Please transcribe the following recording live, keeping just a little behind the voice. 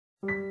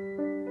When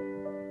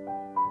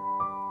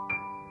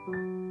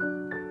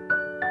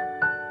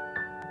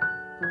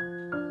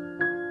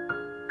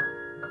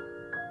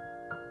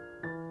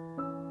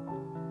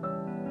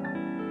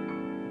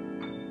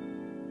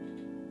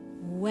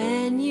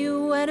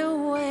you went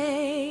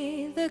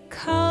away, the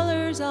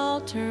colors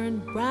all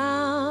turned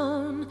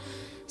brown.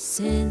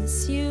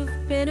 Since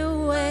you've been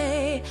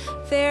away,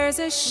 there's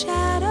a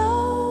shadow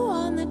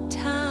on the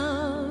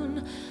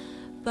town.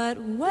 But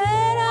when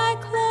I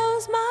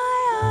close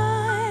my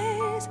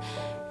eyes,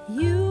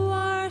 you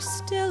are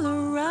still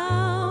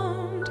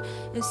around,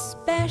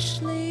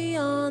 especially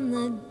on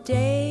the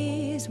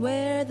days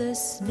where the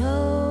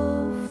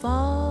snow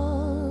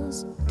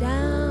falls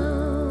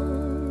down.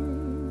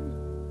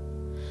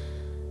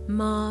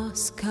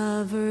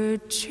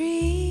 Moss-covered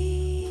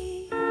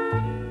trees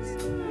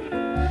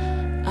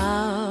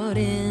out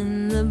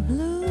in the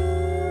blue,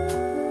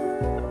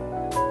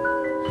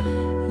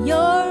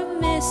 you're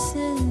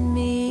missing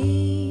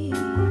me,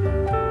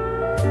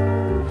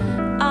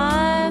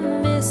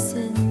 I'm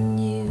missing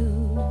you.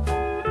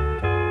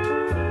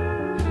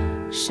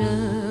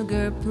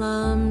 Sugar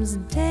plums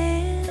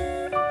dance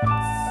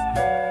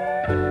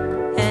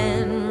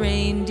and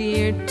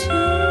reindeer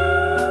too.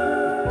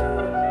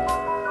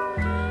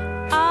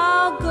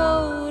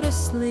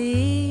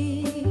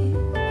 Sleep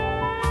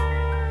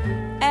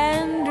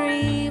and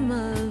dream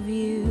of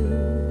you.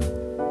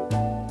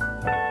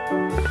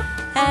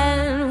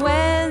 And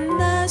when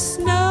the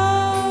snowflakes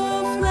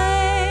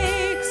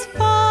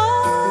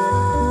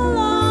fall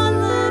on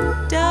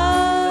the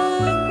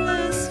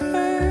Douglas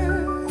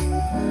fir,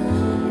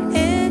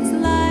 it's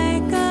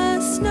like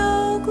a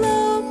snow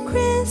globe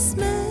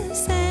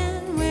Christmas,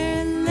 and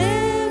we're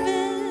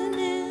living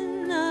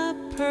in a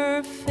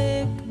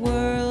perfect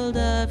world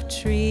of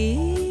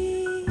trees.